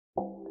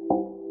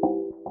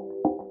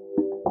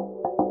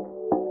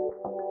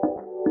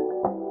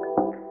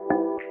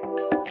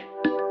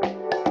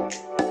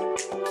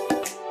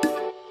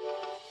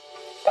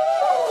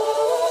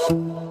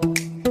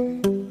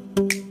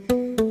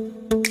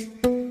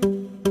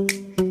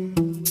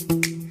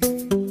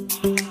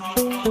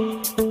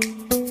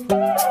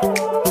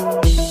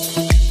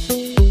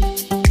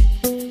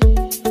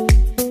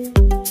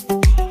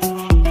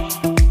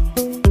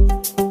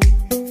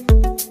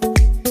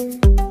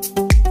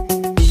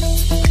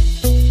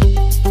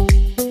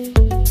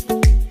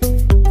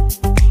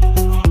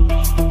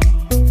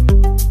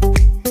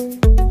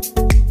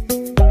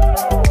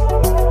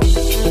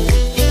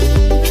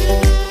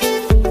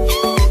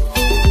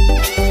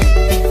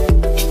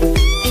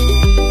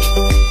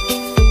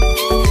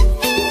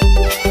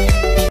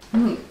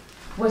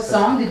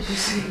did you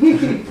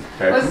sing?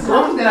 What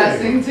song did I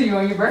sing to you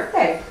on your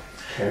birthday?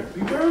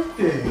 Happy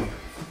birthday.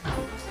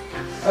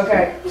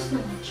 Okay.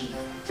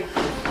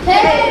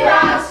 Hey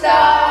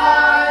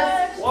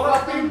Rockstars!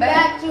 Welcome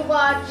back to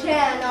our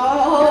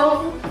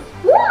channel.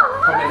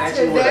 Coming at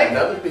you with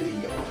another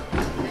video.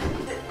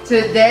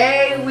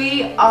 Today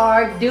we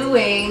are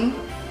doing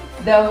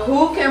the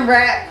Who Can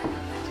Rap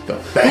The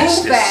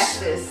fastest. Who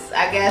Fastest,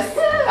 I guess.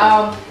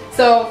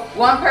 So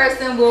one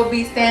person will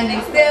be standing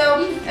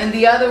still and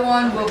the other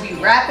one will be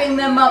wrapping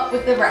them up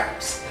with the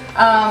raps.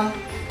 And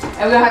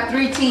we'll have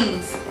 3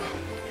 teams.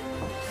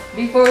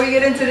 Before we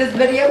get into this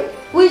video,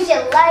 We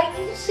should like,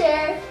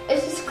 share,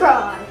 and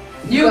subscribe.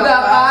 you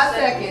got 5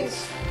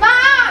 seconds.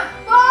 5,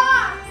 4,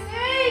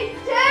 3,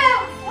 2,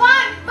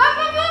 1.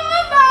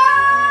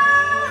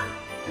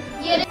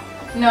 Get it?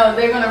 No,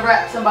 they're gonna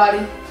rap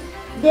somebody.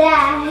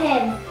 Yeah,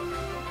 him.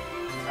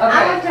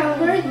 Okay.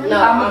 No,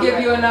 I'm gonna give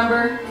you a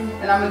number,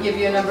 and I'm gonna give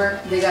you a number.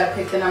 They gotta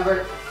pick the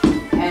number,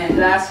 and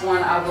last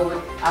one I'll go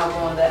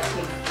on that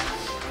team.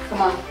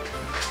 Come on.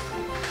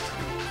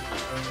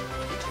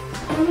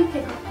 Let me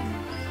pick up.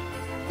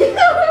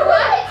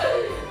 What?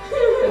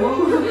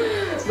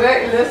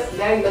 Wait, listen,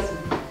 Daddy, listen.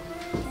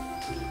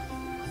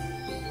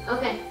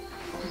 Okay.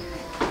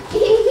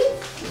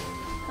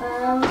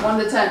 1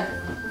 to 10.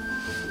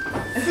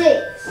 6.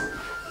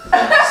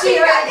 She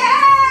ready?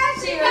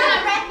 She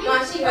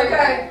ready.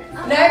 Okay.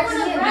 Next, no,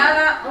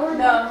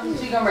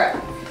 she gonna rap.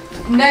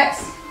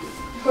 Next,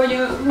 who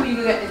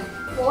you getting?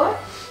 4.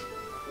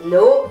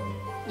 Nope.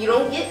 You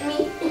don't get me.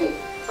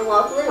 I'm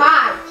off limits.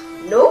 5.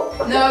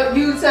 Nope. No,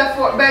 you said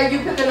 4. Babe, you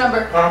pick a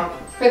number. Huh?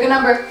 Pick a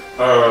number.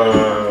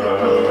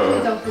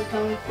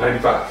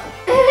 95.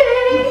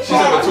 She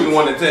said between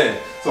 1 and 10,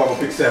 so I'm gonna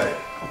pick 7.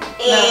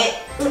 And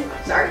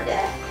sorry,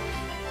 Dad.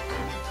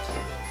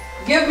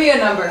 Give me a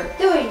number.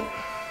 3.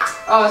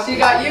 Oh, she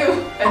got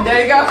you, and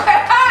there you go.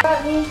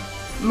 Got me.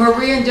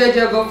 Marie and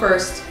JoJo go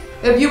first.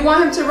 If you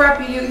want him to rap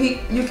you,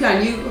 you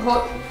can. You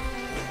hold.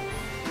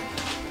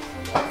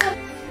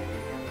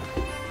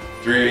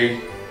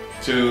 3,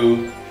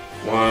 2,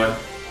 1,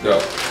 go.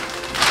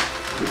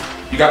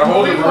 You gotta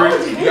hold it,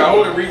 Marie. You gotta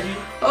hold it, Ricky.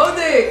 Hold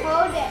it.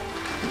 Hold it.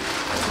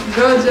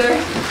 Go, Jay.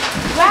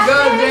 Wrap Go,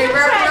 it in Jay. the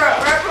Wrap her present. up.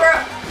 Wrap her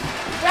up.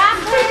 Wrap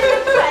it in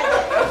the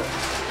present.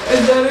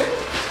 Is that it?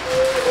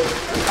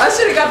 I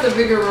should have got the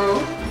bigger roll.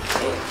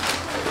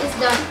 It's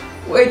done.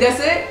 Wait, that's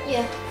it?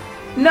 Yeah.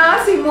 No,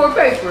 I see more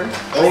paper.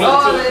 Roll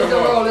Oh, it there's till the it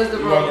roll. come There's the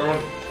up. You want roll.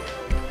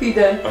 the He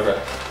done. Okay.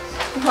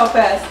 How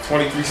fast?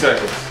 23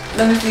 seconds.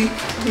 Let me see.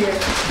 Here.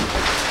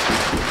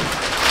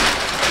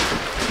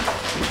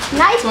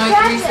 Nice 23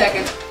 present.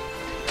 seconds.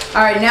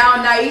 All right, now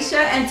Naisha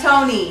and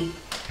Tony.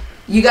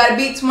 You gotta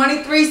beat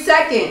 23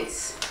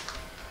 seconds.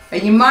 Are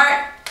you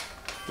marked?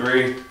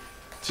 3,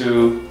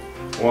 2,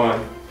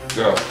 1,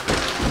 go.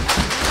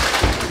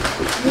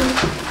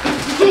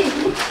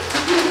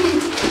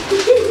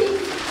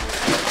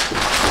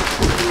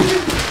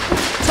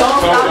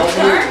 Tony, Don't I'm move.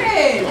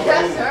 turning. Don't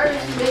That's move. her.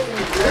 She's making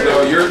it good.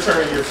 No, your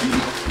turn, your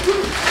feet.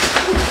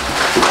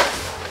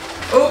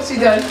 Oh, she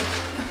done.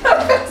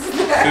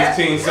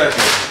 15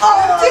 seconds.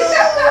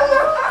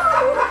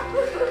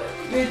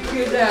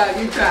 Good job.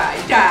 You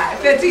tried.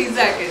 15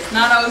 seconds.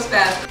 Not always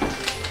fast.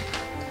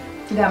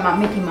 Got my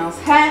Mickey Mouse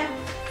hat.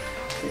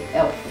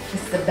 Elf.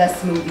 It's the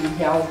best movie,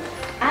 y'all.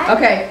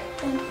 Okay.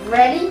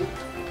 Ready,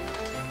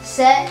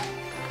 set,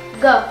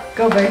 go.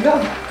 Go, baby, go.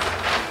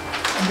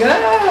 Go.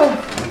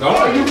 I'm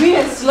going. You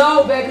being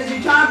slow, babe, because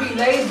you're trying to be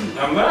lazy.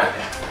 I'm not.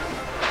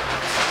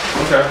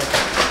 Okay.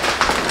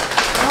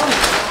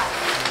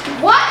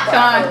 What?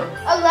 Time.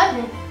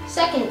 11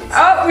 seconds.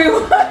 Oh, we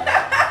won.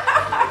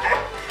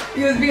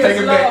 You was being Take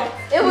it slow. back.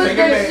 It was Take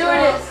the it back.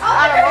 shortest Take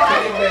out of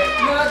all. it back.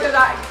 No, because I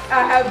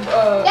have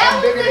That I'm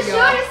was bigger the than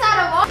y'all. shortest out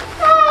of all.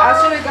 I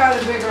should have got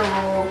a bigger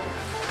roll.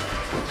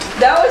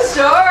 That was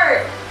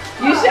short.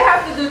 You should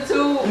have to do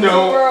two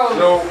rolls.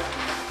 No.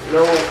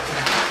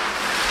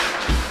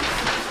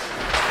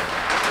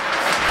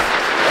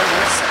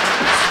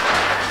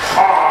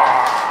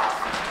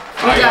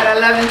 We got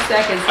 11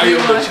 seconds. I You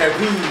am the want-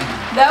 champion.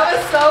 That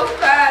was so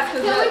fast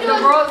because Can we the do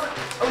it? rolls.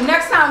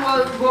 Next time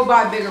we'll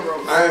buy bigger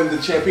rolls. I am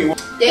the champion.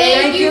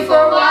 Thank you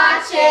for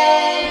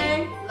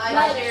watching.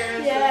 Like,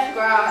 share,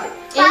 subscribe.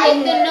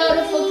 And hit the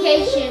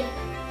notification.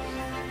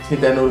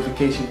 Hit that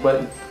notification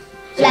button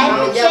Like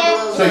and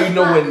share. so you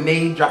know when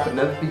they drop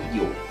another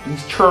video.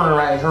 He's churning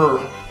right here.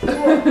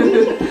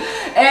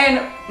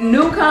 And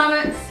new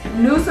comments,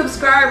 new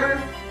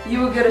subscriber, you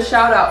will get a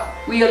shout out.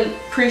 We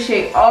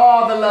appreciate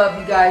all the love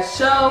you guys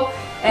show.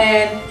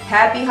 And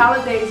happy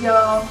holidays,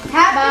 y'all.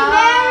 Happy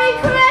Merry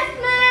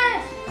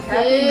Christmas.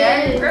 Happy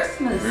Merry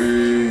Christmas.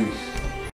 Peace.